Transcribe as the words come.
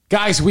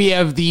Guys, we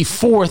have the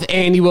 4th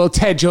annual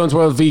Ted Jones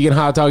World Vegan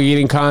Hot Dog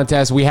Eating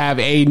Contest. We have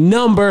a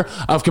number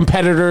of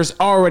competitors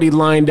already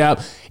lined up.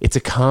 It's a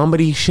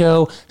comedy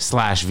show /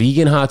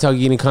 vegan hot dog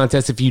eating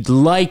contest. If you'd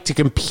like to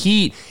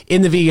compete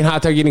in the vegan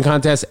hot dog eating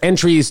contest,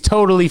 entry is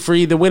totally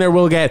free. The winner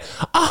will get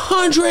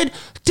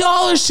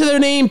 $100 to their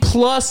name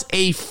plus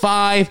a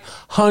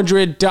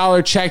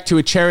 $500 check to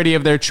a charity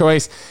of their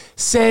choice.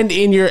 Send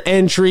in your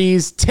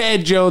entries,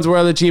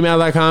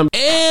 tedjonesworld@gmail.com.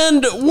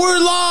 And we're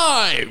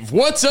live.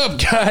 What's up,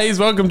 guys?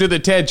 Welcome to the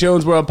Ted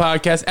Jones World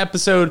Podcast,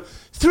 episode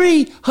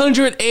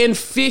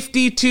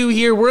 352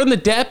 here. We're in the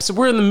depths.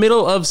 We're in the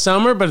middle of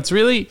summer, but it's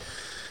really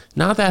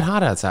not that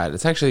hot outside.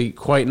 It's actually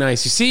quite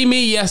nice. You see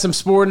me? Yes, I'm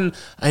sporting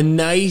a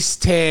nice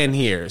tan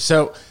here.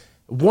 So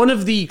one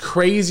of the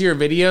crazier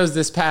videos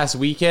this past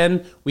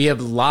weekend, we have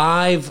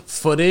live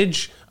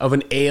footage of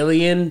an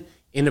alien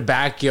in a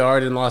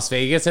backyard in Las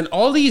Vegas. And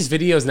all these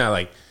videos now,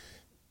 like,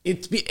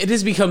 it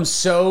has become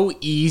so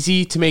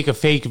easy to make a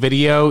fake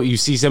video. You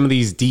see some of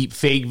these deep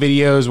fake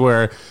videos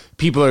where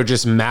people are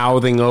just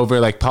mouthing over,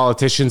 like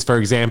politicians, for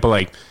example.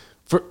 Like,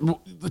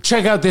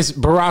 check out this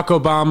Barack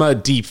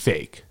Obama deep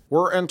fake.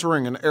 We're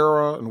entering an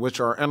era in which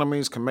our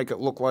enemies can make it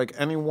look like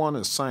anyone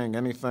is saying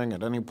anything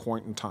at any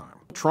point in time.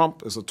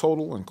 Trump is a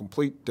total and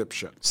complete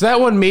dipshit. So that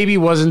one maybe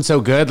wasn't so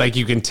good. Like,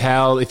 you can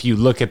tell if you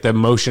look at the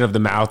motion of the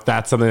mouth,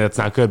 that's something that's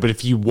not good. But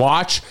if you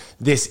watch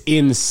this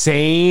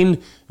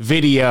insane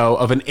video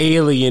of an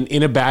alien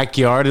in a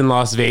backyard in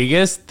Las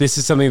Vegas, this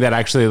is something that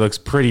actually looks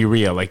pretty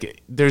real.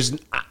 Like,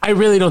 I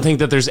really don't think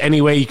that there's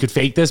any way you could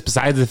fake this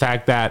besides the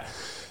fact that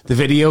the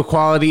video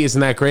quality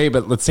isn't that great,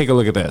 but let's take a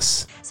look at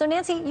this. So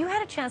Nancy, you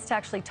had a chance to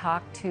actually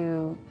talk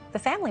to the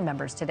family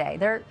members today.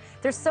 They're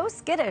so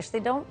skittish. They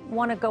don't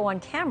want to go on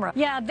camera.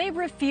 Yeah, they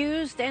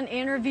refused an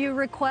interview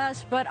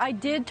request, but I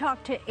did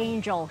talk to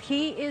Angel.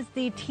 He is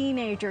the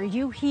teenager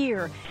you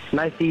hear.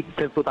 Nice see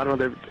 10 foot. I don't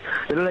know.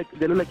 They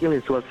look like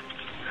aliens to us.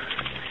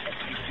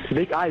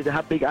 Big eyes. They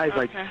have big eyes.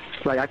 Okay.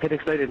 Like I can't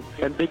explain it.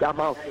 And big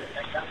mouth.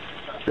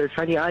 They're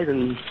shiny eyes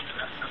and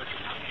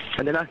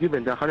they're not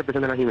human. They're 100%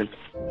 they're not human.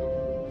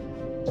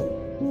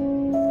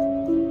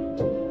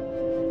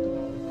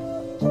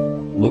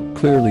 Look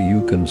clearly,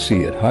 you can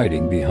see it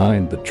hiding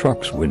behind the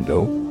truck's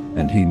window,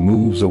 and he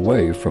moves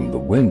away from the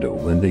window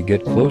when they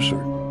get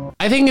closer.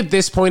 I think at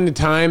this point in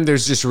time,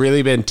 there's just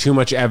really been too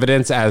much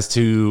evidence as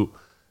to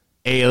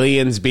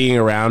aliens being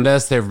around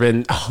us. There have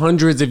been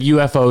hundreds of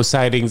UFO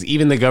sightings.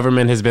 Even the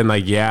government has been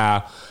like,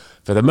 yeah,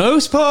 for the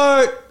most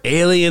part,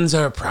 aliens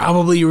are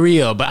probably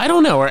real. But I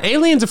don't know. Are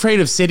aliens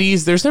afraid of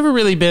cities? There's never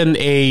really been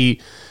a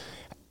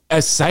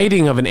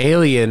sighting of an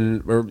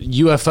alien or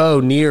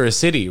UFO near a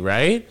city,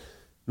 right?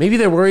 Maybe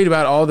they're worried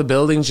about all the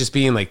buildings just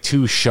being like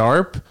too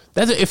sharp.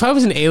 If I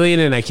was an alien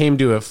and I came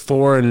to a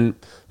foreign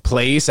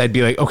place, I'd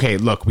be like, okay,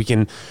 look, we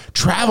can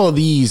travel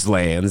these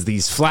lands,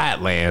 these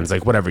flat lands,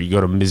 like whatever. You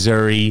go to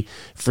Missouri,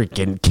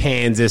 freaking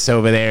Kansas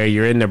over there.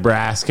 You're in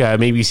Nebraska.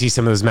 Maybe you see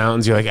some of those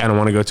mountains. You're like, I don't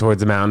want to go towards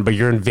the mountain, but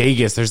you're in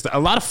Vegas. There's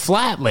a lot of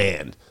flat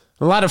land.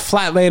 A lot of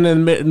flat land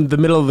in the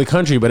middle of the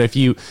country. But if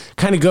you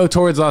kind of go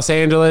towards Los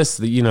Angeles,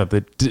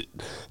 the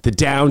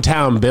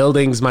downtown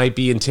buildings might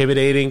be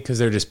intimidating because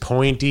they're just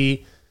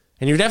pointy.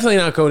 And you're definitely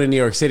not going to New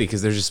York City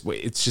because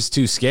it's just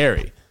too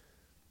scary.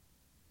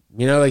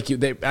 You know, like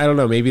I don't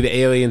know, maybe the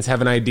aliens have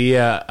an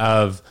idea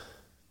of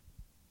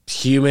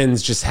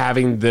humans just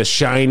having the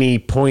shiny,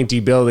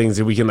 pointy buildings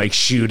and we can like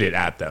shoot it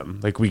at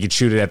them. Like we could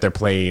shoot it at their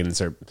planes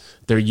or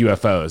their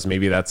UFOs.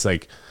 Maybe that's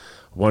like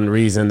one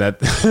reason that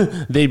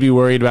they'd be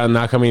worried about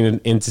not coming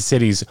into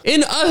cities.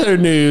 In other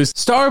news,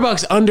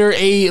 Starbucks under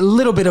a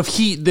little bit of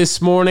heat this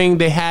morning.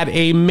 They had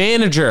a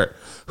manager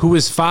who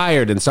was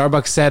fired, and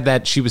Starbucks said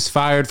that she was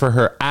fired for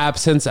her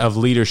absence of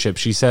leadership.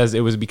 She says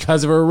it was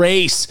because of her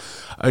race.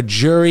 A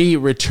jury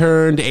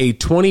returned a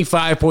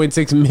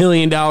 $25.6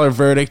 million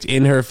verdict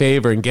in her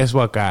favor. And guess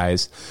what,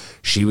 guys?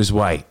 She was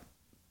white.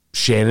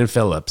 Shannon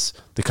Phillips.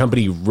 The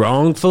company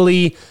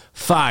wrongfully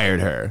fired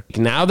her.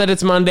 Now that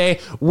it's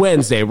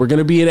Wednesday, we're going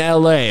to be in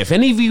LA. If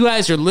any of you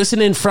guys are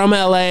listening from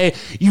LA,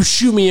 you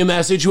shoot me a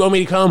message. You want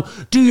me to come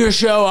do your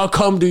show? I'll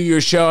come do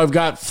your show. I've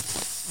got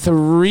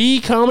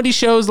 3 comedy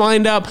shows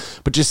lined up,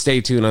 but just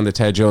stay tuned on the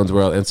Ted Jones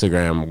World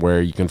Instagram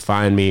where you can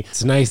find me.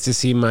 It's nice to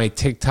see my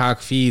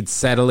TikTok feed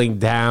settling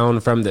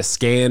down from the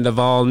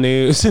Scandival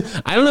news.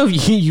 I don't know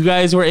if you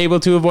guys were able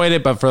to avoid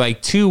it, but for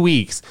like 2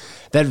 weeks,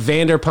 that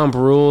Vanderpump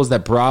Rules,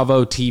 that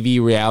Bravo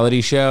TV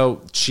reality show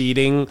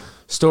cheating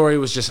story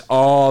was just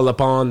all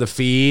up on the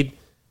feed.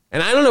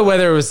 And I don't know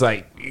whether it was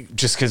like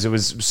just because it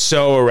was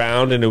so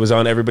around and it was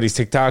on everybody's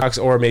TikToks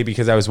or maybe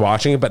because I was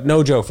watching it. But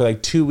no joke, for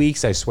like 2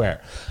 weeks, I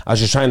swear, I was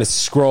just trying to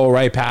scroll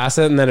right past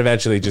it. And then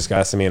eventually it just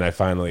got to me and I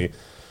finally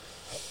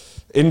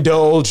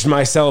indulged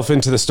myself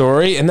into the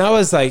story. And that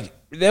was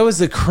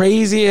the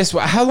craziest.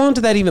 How long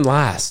did that even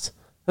last?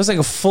 It was like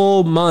a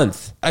full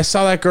month. I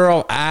saw that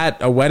girl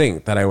at a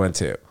wedding that I went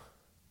to.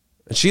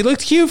 And she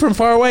looked cute from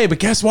far away, but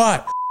guess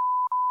what?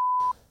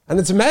 And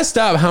it's messed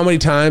up how many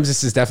times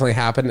this has definitely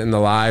happened in the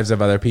lives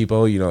of other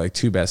people, you know, like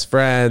two best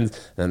friends,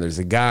 and then there's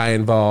a guy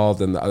involved,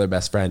 and the other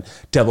best friend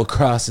double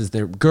crosses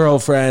their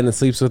girlfriend and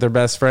sleeps with their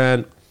best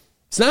friend.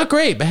 It's not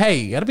great, but hey,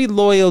 you gotta be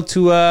loyal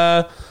to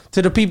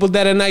the people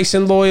that are nice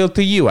and loyal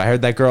to you. I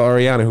heard that girl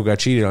Ariana who got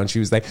cheated on, she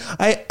was like,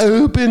 I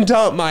opened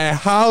up my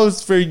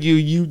house for you,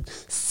 you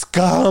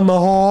scum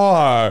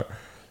whore.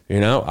 You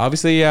know,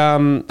 obviously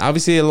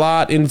a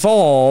lot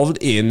involved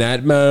in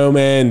that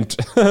moment.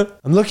 I'm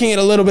looking at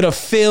a little bit of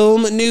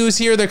film news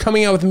here. They're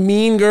coming out with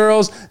Mean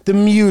Girls, the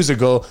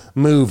musical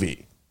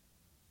movie.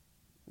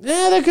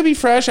 Yeah, that could be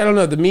fresh. I don't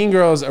know. The Mean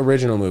Girls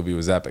original movie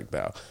was epic,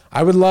 though.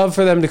 I would love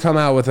for them to come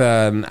out with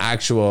an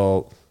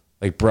actual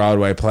like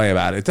Broadway play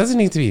about it. It doesn't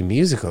need to be a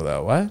musical,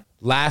 though. What?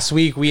 Last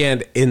week, we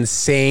had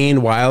insane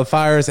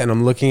wildfires, and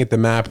I'm looking at the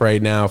map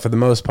right now. For the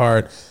most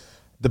part,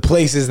 the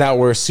places that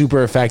were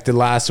super affected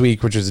last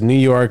week, which was New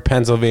York,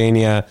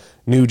 Pennsylvania,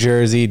 New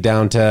Jersey,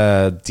 down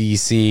to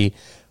D.C.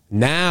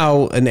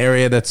 Now, an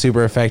area that's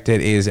super affected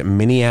is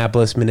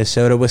Minneapolis,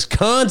 Minnesota,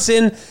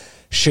 Wisconsin.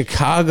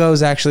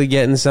 Chicago's actually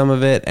getting some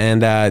of it,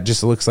 and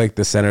just looks like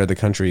the center of the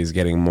country is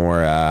getting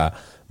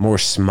more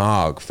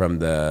smog from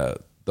the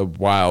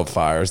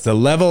wildfires. The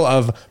level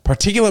of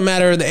particulate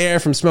matter in the air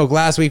from smoke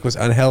last week was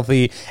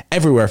unhealthy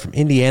everywhere from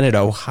Indiana to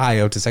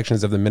Ohio to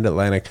sections of the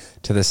mid-Atlantic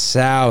to the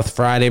south.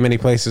 Friday, many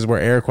places where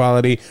air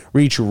quality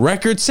reached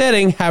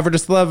record-setting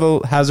hazardous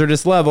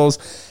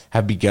levels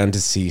have begun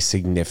to see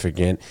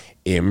significant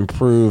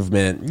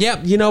improvement.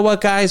 Yep, you know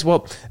what, guys?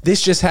 Well,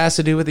 this just has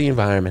to do with the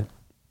environment.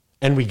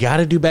 And we got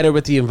to do better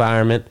with the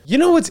environment. You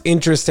know what's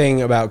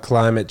interesting about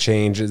climate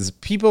change is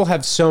people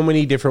have so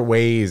many different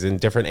ways and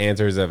different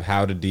answers of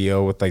how to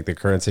deal with like the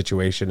current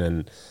situation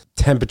and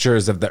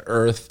temperatures of the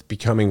earth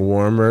becoming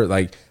warmer.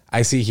 Like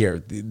I see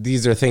here,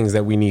 these are things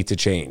that we need to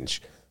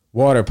change.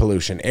 Water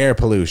pollution, air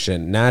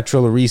pollution,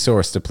 natural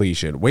resource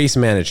depletion, waste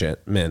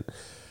management,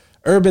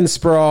 urban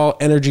sprawl,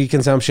 energy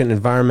consumption,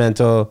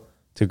 environmental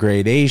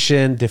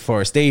degradation,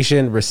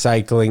 deforestation,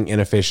 recycling,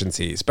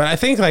 inefficiencies. But I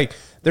think like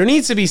there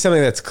needs to be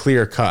something that's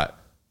clear cut.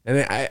 And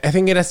I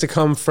think it has to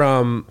come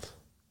from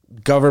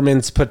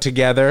governments put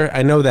together.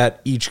 I know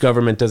that each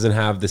government doesn't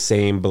have the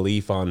same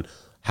belief on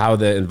how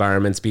the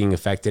environment's being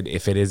affected,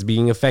 if it is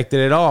being affected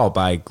at all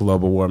by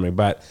global warming.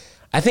 But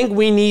I think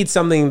we need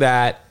something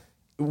that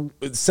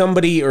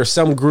somebody or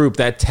some group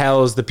that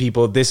tells the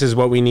people this is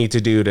what we need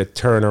to do to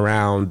turn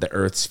around the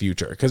Earth's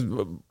future. Because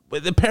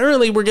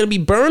apparently we're going to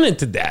be burning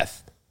to death.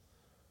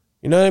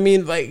 You know what I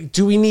mean? Like,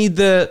 do we need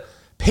the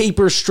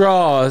paper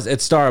straws at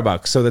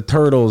Starbucks so the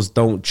turtles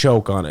don't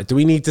choke on it? Do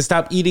we need to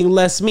stop eating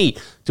less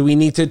meat? Do we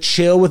need to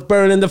chill with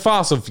burning the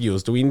fossil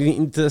fuels? Do we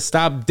need to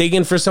stop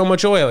digging for so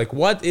much oil? Like,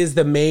 what is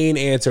the main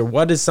answer?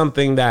 What is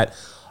something that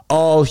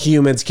all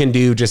humans can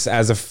do just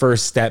as a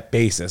first step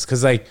basis?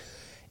 Because, like,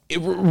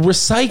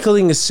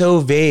 recycling is so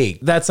vague.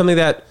 That's something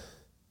that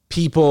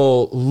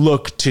people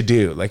look to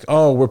do. Like,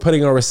 oh, we're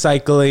putting our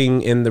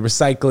recycling in the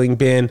recycling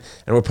bin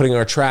and we're putting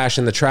our trash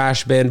in the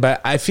trash bin.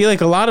 But I feel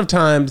like a lot of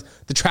times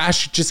the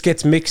trash just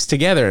gets mixed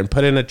together and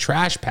put in a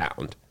trash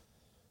pound,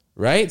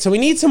 right? So we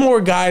need some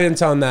more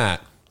guidance on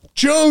that.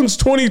 Jones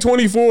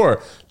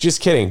 2024.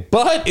 Just kidding.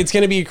 But it's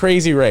going to be a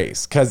crazy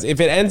race because if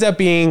it ends up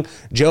being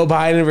Joe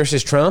Biden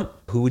versus Trump,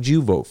 who would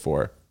you vote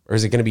for? Or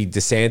is it going to be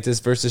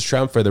DeSantis versus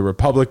Trump for the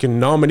Republican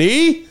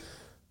nominee?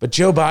 But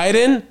Joe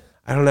Biden,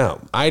 I don't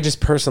know. I just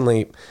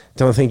personally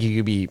don't think you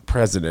could be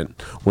president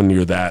when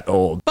you're that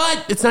old.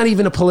 But it's not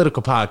even a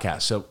political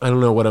podcast, so I don't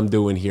know what I'm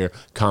doing here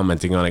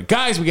commenting on it.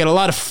 Guys, we got a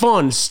lot of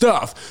fun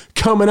stuff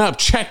coming up.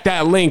 Check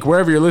that link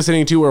wherever you're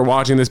listening to or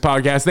watching this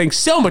podcast. Thanks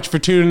so much for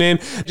tuning in.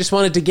 Just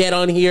wanted to get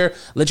on here,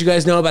 let you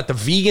guys know about the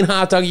vegan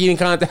hot dog eating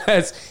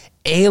contest.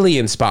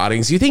 Alien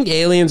spottings. Do you think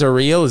aliens are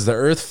real? Is the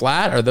earth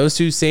flat? Are those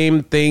two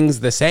same things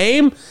the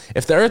same?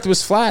 If the earth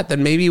was flat,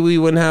 then maybe we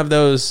wouldn't have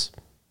those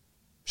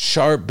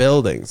sharp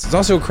buildings. It's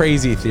also a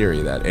crazy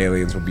theory that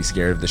aliens would be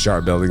scared of the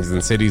sharp buildings in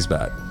cities,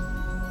 but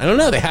I don't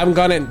know. They haven't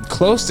gotten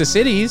close to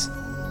cities.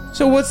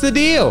 So what's the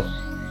deal?